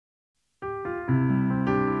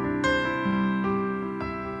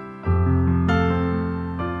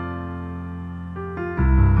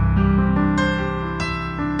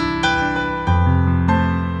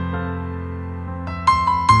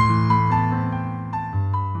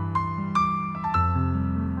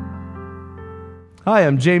Hi,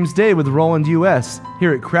 I'm James Day with Roland US,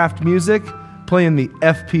 here at Kraft Music, playing the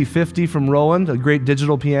FP-50 from Roland, a great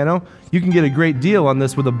digital piano. You can get a great deal on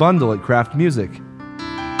this with a bundle at Kraft Music.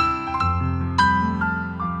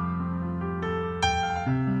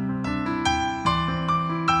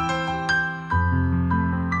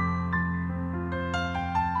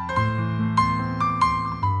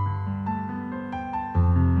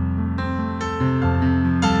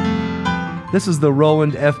 This is the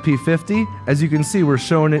Roland FP-50. As you can see, we're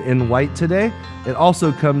showing it in white today. It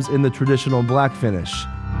also comes in the traditional black finish.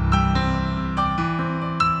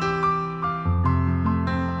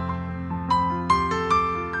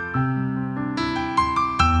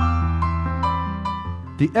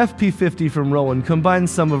 The FP-50 from Roland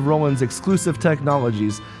combines some of Roland's exclusive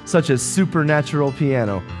technologies, such as supernatural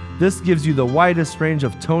piano. This gives you the widest range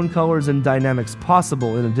of tone colors and dynamics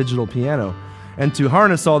possible in a digital piano. And to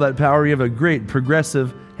harness all that power, you have a great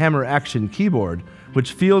progressive hammer action keyboard,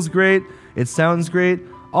 which feels great, it sounds great,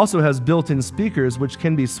 also has built-in speakers which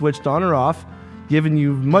can be switched on or off, giving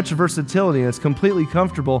you much versatility, and it's completely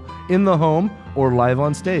comfortable in the home or live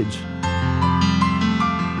on stage.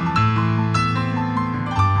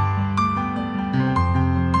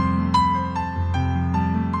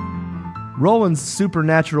 Roland's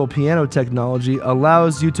supernatural piano technology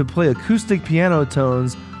allows you to play acoustic piano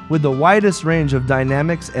tones with the widest range of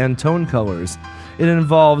dynamics and tone colors. It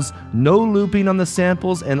involves no looping on the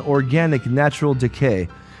samples and organic natural decay.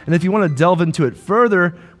 And if you want to delve into it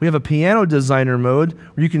further, we have a piano designer mode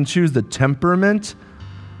where you can choose the temperament,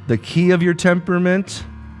 the key of your temperament,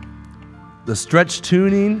 the stretch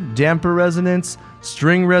tuning, damper resonance,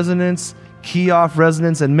 string resonance, key off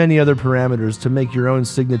resonance, and many other parameters to make your own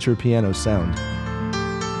signature piano sound.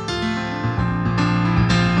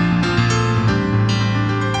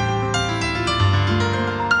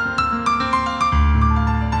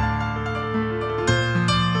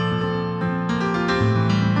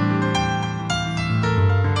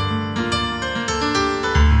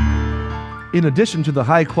 In addition to the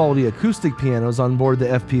high-quality acoustic pianos on board the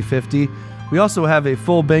FP-50, we also have a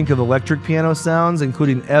full bank of electric piano sounds,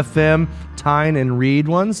 including FM, Tyne, and reed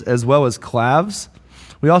ones, as well as claves.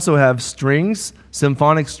 We also have strings,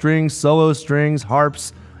 symphonic strings, solo strings,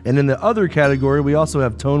 harps, and in the other category, we also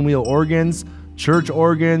have tone wheel organs, church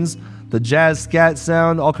organs, the jazz scat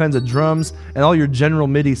sound, all kinds of drums, and all your general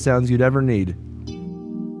MIDI sounds you'd ever need.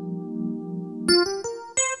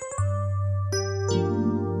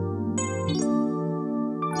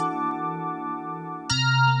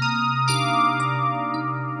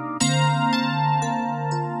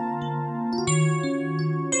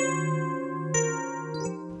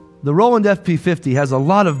 The Roland FP-50 has a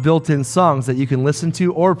lot of built-in songs that you can listen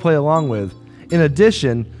to or play along with. In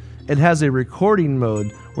addition, it has a recording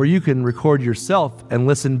mode where you can record yourself and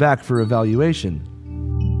listen back for evaluation.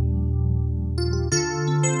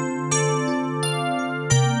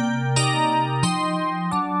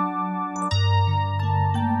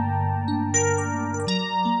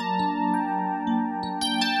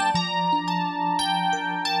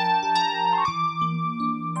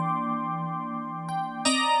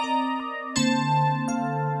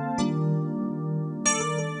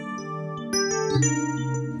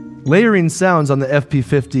 Layering sounds on the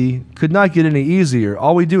FP-50 could not get any easier.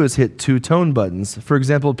 All we do is hit two tone buttons, for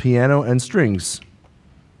example, piano and strings.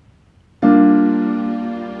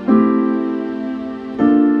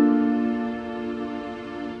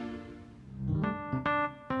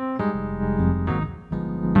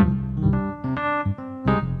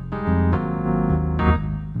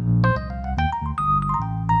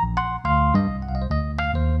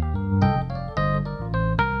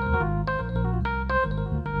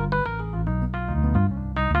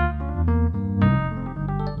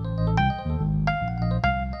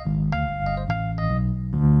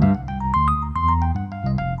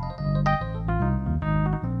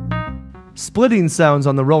 Splitting sounds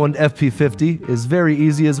on the Roland FP-50 is very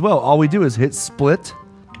easy as well. All we do is hit split,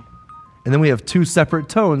 and then we have two separate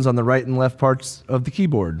tones on the right and left parts of the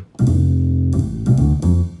keyboard.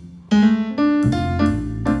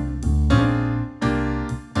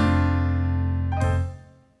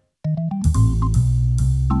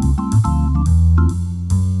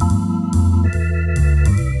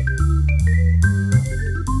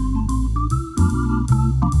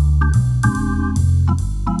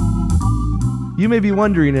 You may be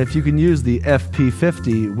wondering if you can use the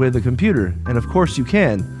FP-50 with a computer, and of course you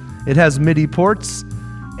can. It has MIDI ports,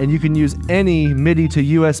 and you can use any MIDI to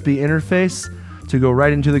USB interface to go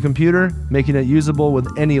right into the computer, making it usable with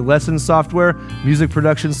any lesson software, music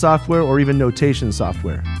production software, or even notation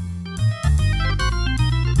software.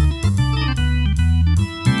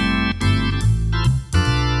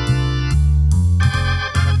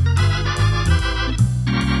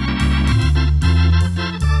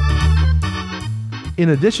 In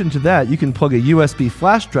addition to that, you can plug a USB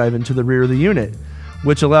flash drive into the rear of the unit,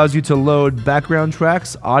 which allows you to load background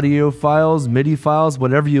tracks, audio files, MIDI files,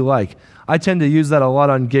 whatever you like. I tend to use that a lot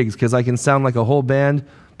on gigs because I can sound like a whole band,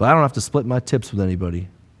 but I don't have to split my tips with anybody.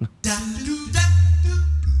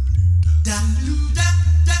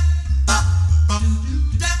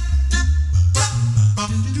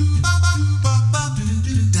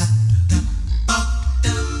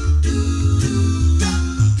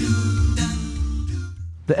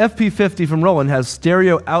 The FP-50 from Roland has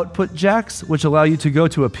stereo output jacks, which allow you to go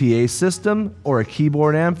to a PA system or a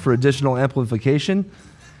keyboard amp for additional amplification.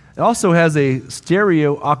 It also has a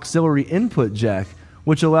stereo auxiliary input jack,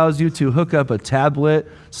 which allows you to hook up a tablet,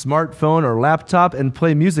 smartphone, or laptop and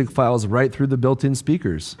play music files right through the built-in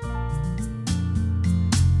speakers.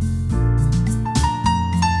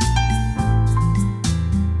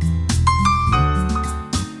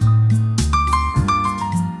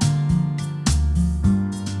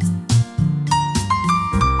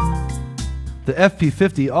 The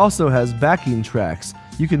FP-50 also has backing tracks.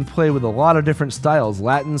 You can play with a lot of different styles,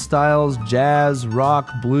 Latin styles, jazz, rock,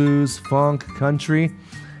 blues, funk, country,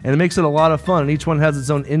 and it makes it a lot of fun, and each one has its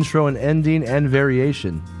own intro and ending and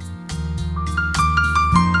variation.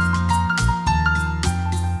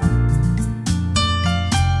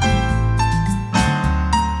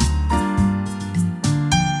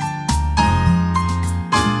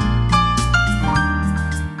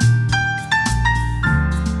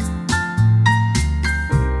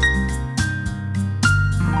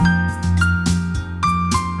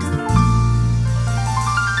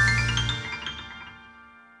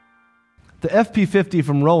 The FP-50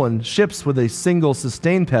 from Roland ships with a single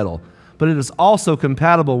sustain pedal, but it is also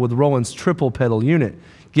compatible with Roland's triple pedal unit,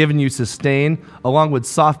 giving you sustain along with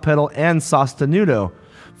soft pedal and sostenuto,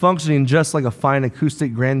 functioning just like a fine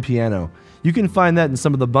acoustic grand piano. You can find that in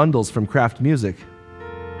some of the bundles from Kraft Music.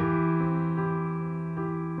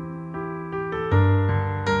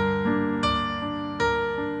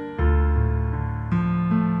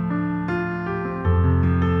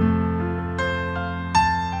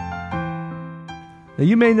 Now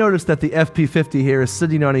you may notice that the FP-50 here is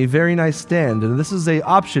sitting on a very nice stand, and this is an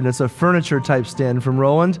option. It's a furniture type stand from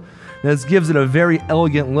Roland. This gives it a very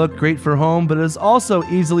elegant look, great for home, but it is also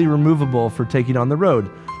easily removable for taking on the road.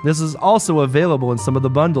 This is also available in some of the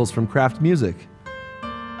bundles from Kraft Music.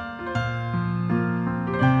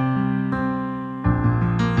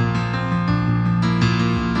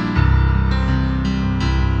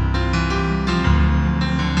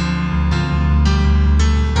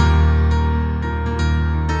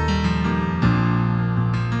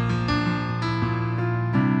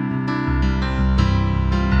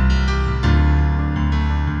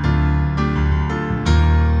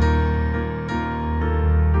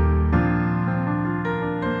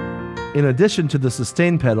 In addition to the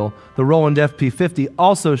sustain pedal, the Roland FP-50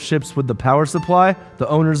 also ships with the power supply, the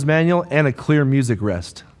owner's manual, and a clear music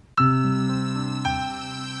rest.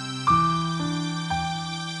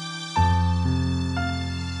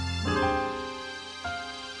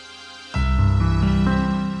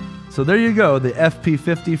 So there you go, the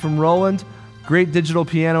FP-50 from Roland. Great digital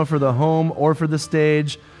piano for the home or for the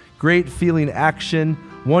stage. Great feeling action.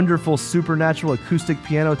 Wonderful supernatural acoustic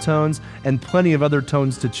piano tones, and plenty of other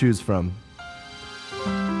tones to choose from.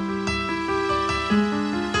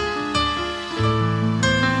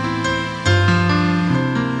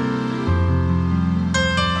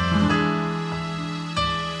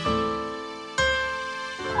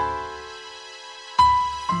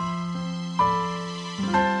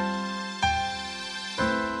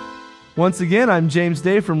 Once again, I'm James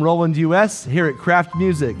Day from Roland US here at Kraft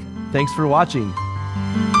Music. Thanks for watching.